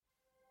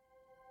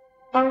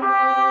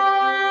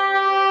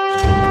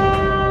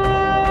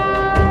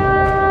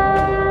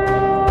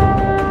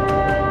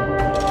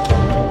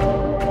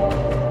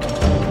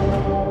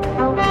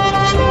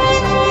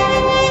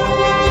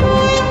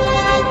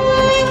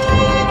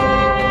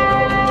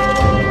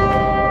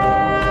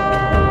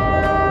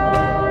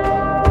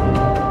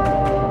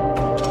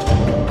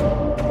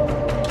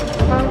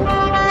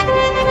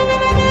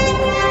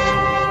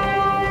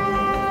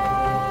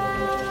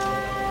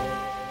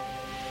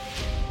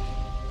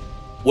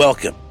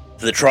Welcome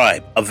to the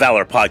Tribe of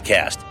Valor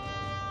podcast.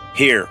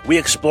 Here, we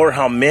explore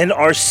how men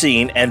are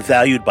seen and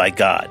valued by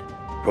God,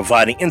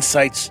 providing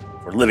insights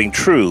for living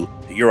true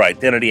to your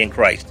identity in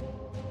Christ.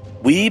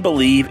 We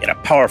believe in a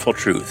powerful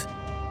truth.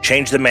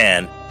 Change the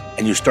man,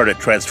 and you start a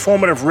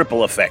transformative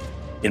ripple effect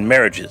in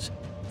marriages,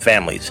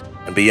 families,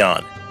 and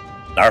beyond.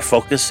 Our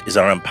focus is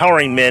on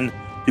empowering men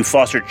to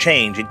foster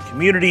change in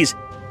communities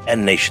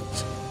and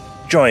nations.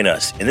 Join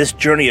us in this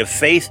journey of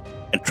faith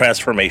and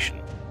transformation.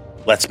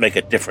 Let's make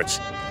a difference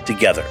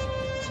together.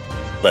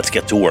 Let's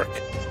get to work.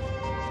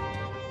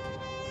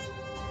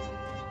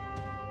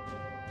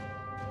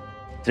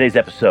 Today's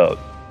episode,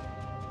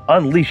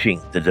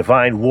 Unleashing the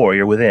Divine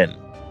Warrior Within.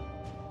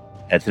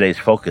 And today's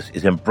focus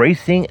is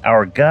embracing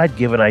our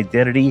God-given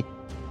identity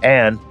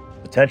and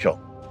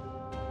potential.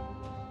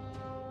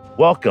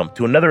 Welcome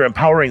to another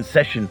empowering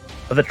session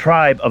of the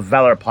Tribe of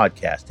Valor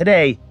podcast.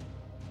 Today,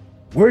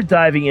 we're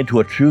diving into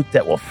a truth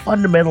that will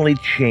fundamentally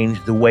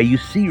change the way you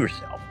see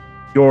yourself,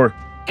 your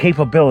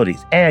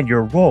capabilities, and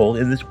your role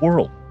in this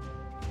world.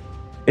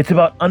 It's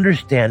about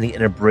understanding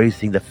and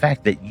embracing the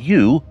fact that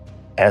you,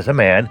 as a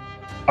man,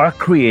 are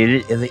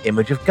created in the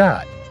image of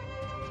God.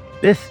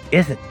 This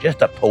isn't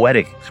just a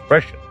poetic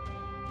expression.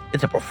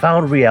 It's a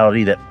profound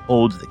reality that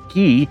holds the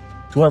key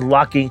to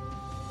unlocking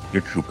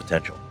your true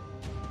potential.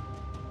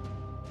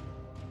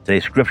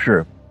 Today's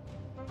scripture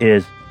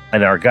is,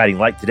 and our guiding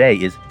light today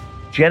is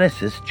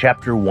Genesis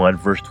chapter 1,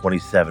 verse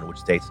 27, which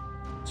states,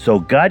 "So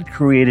God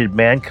created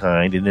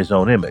mankind in his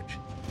own image.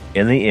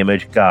 In the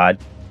image God,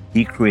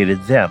 he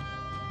created them.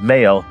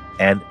 Male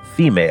and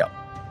female,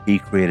 he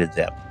created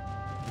them."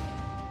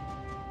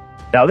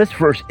 Now, this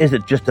verse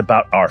isn't just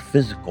about our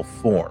physical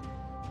form.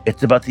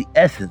 It's about the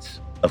essence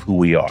of who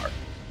we are.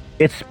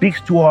 It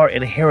speaks to our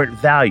inherent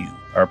value,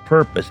 our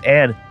purpose,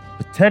 and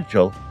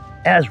potential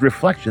as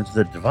reflections of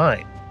the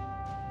divine.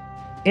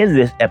 In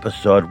this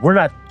episode, we're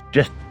not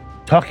just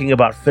talking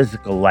about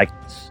physical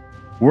likeness.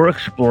 We're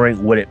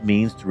exploring what it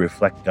means to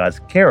reflect God's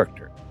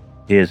character,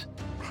 his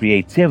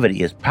creativity,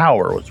 his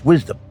power, his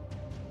wisdom,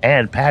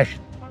 and passion.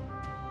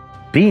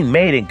 Being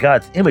made in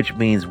God's image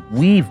means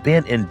we've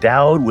been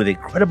endowed with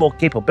incredible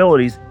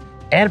capabilities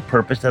and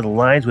purpose that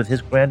aligns with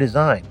his grand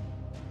design.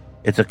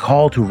 It's a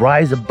call to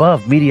rise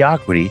above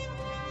mediocrity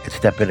and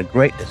step into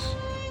greatness,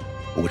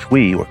 for which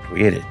we were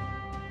created.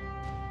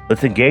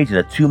 Let's engage in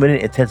a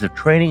 2-minute intensive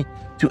training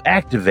to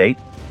activate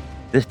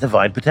this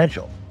divine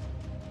potential.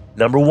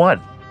 Number 1,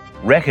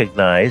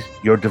 recognize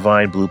your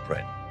divine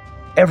blueprint.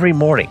 Every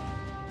morning,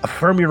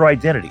 affirm your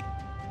identity.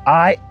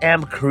 I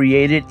am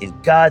created in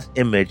God's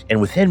image,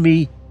 and within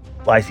me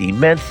lies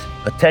immense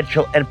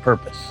potential and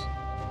purpose.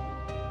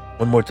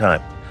 One more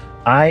time.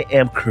 I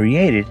am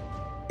created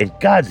in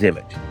God's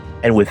image,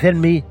 and within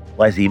me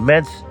lies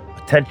immense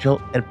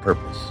potential and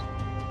purpose.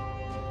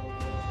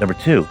 Number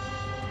 2,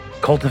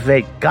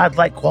 cultivate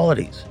God-like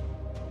qualities.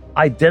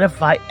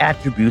 Identify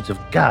attributes of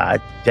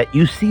God that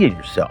you see in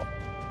yourself,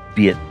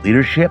 be it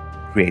leadership,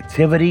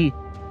 creativity,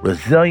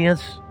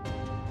 resilience,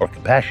 or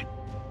compassion.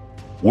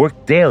 Work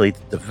daily to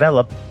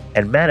develop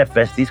and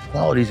manifest these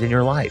qualities in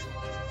your life.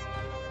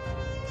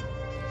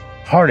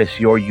 Harness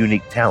your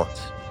unique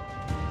talents.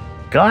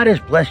 God has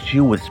blessed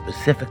you with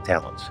specific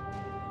talents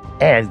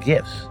and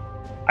gifts.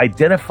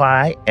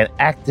 Identify and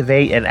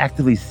activate and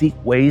actively seek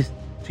ways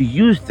to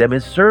use them in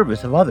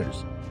service of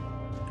others,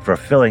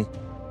 fulfilling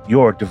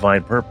your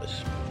divine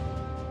purpose.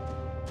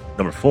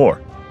 Number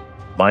 4,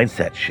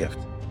 mindset shift.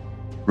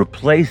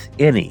 Replace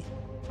any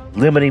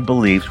limiting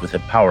beliefs with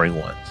empowering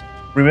ones.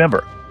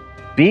 Remember,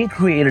 being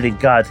created in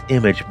God's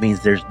image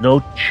means there's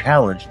no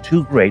challenge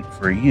too great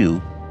for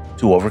you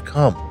to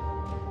overcome.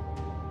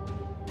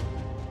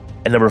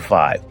 And number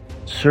 5,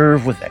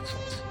 serve with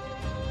excellence.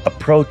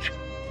 Approach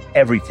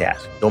every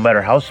task, no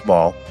matter how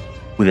small,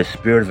 with a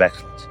spirit of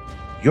excellence.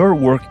 Your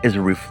work is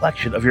a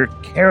reflection of your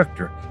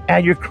character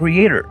and your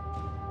Creator.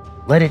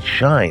 Let it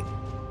shine.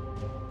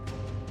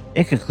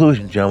 In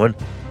conclusion, gentlemen,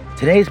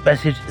 today's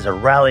message is a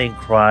rallying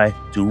cry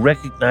to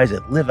recognize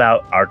and live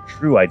out our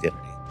true identity.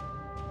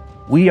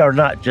 We are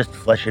not just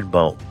flesh and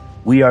bone.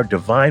 We are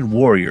divine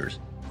warriors,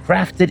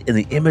 crafted in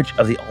the image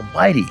of the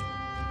Almighty.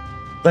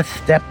 Let's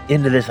step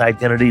into this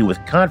identity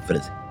with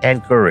confidence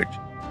and courage,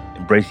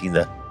 embracing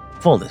the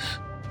fullness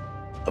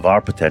of our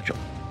potential.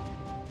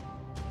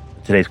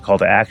 Today's call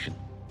to action.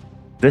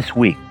 This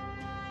week,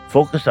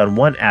 focus on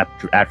one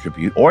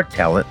attribute or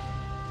talent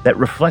that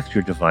reflects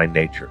your divine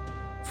nature.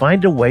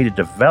 Find a way to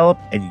develop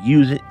and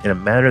use it in a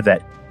manner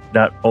that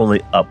not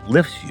only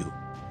uplifts you,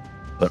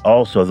 but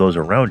also those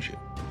around you.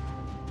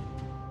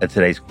 And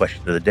today's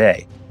question of the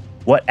day,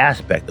 what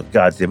aspect of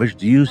God's image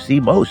do you see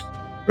most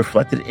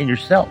reflected in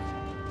yourself?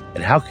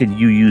 And how can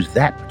you use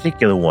that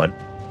particular one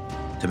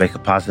to make a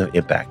positive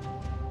impact?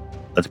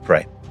 Let's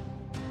pray.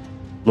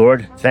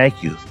 Lord,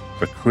 thank you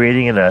for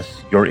creating in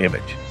us your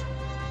image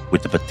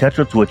with the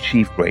potential to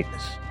achieve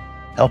greatness.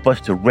 Help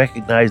us to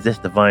recognize this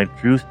divine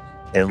truth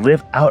and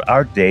live out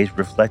our days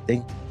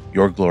reflecting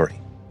your glory.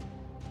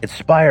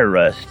 Inspire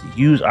us to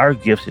use our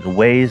gifts in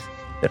ways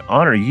that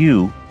honor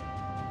you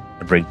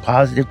and bring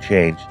positive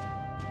change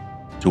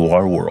to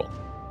our world.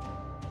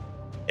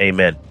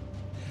 Amen.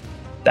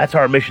 That's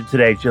our mission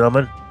today,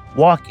 gentlemen.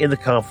 Walk in the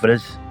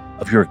confidence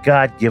of your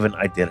God-given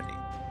identity.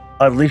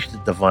 Unleash the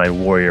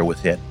divine warrior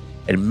within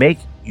and make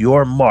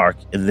your mark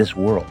in this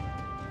world.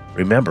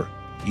 Remember,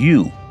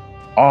 you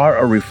are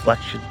a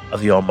reflection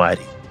of the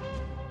Almighty.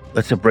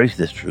 Let's embrace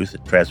this truth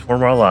and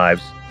transform our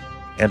lives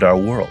and our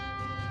world.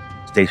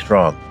 Stay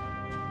strong,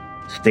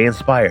 stay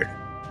inspired,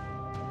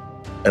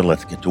 and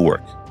let's get to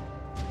work.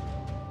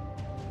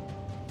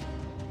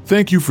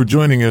 Thank you for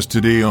joining us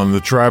today on the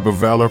Tribe of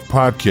Valor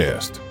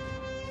podcast.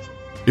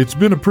 It's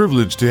been a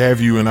privilege to have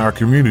you in our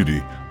community,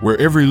 where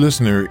every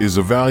listener is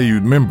a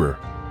valued member.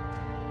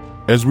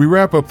 As we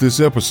wrap up this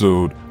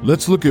episode,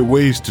 let's look at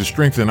ways to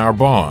strengthen our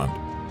bond.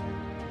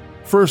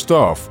 First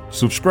off,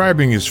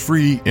 subscribing is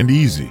free and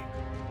easy.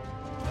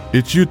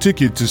 It's your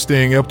ticket to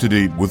staying up to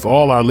date with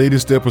all our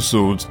latest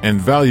episodes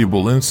and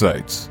valuable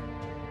insights.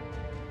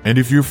 And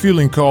if you're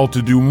feeling called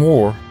to do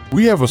more,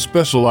 we have a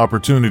special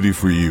opportunity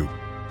for you.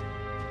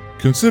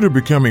 Consider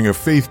becoming a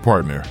faith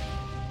partner.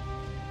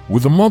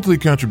 With a monthly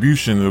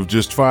contribution of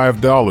just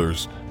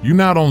 $5, you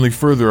not only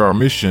further our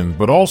mission,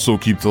 but also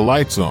keep the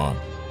lights on.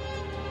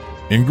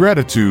 In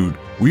gratitude,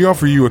 we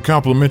offer you a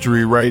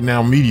complimentary Right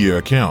Now Media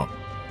account.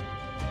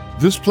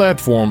 This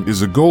platform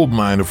is a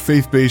goldmine of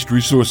faith-based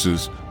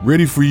resources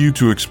ready for you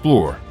to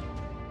explore.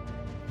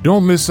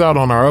 Don't miss out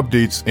on our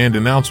updates and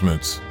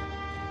announcements.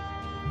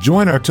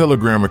 Join our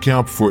Telegram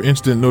account for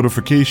instant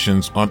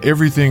notifications on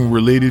everything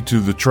related to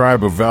the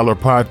Tribe of Valor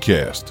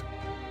podcast.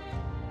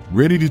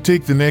 Ready to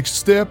take the next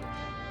step?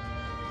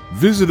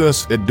 Visit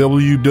us at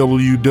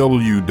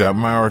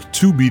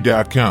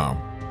www.myr2b.com.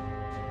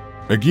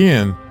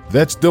 Again,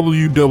 that's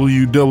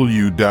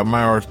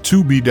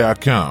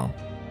www.myr2b.com.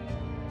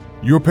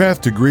 Your path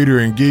to greater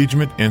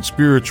engagement and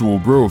spiritual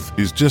growth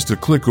is just a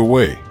click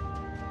away.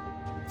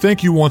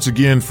 Thank you once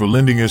again for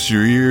lending us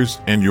your ears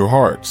and your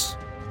hearts.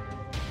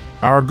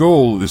 Our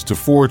goal is to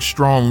forge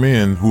strong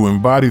men who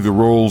embody the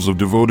roles of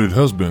devoted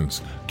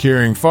husbands,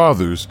 caring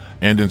fathers,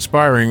 and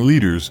inspiring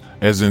leaders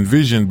as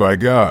envisioned by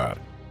God.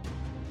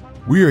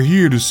 We are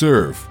here to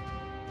serve.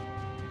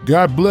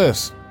 God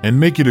bless and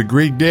make it a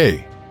great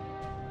day.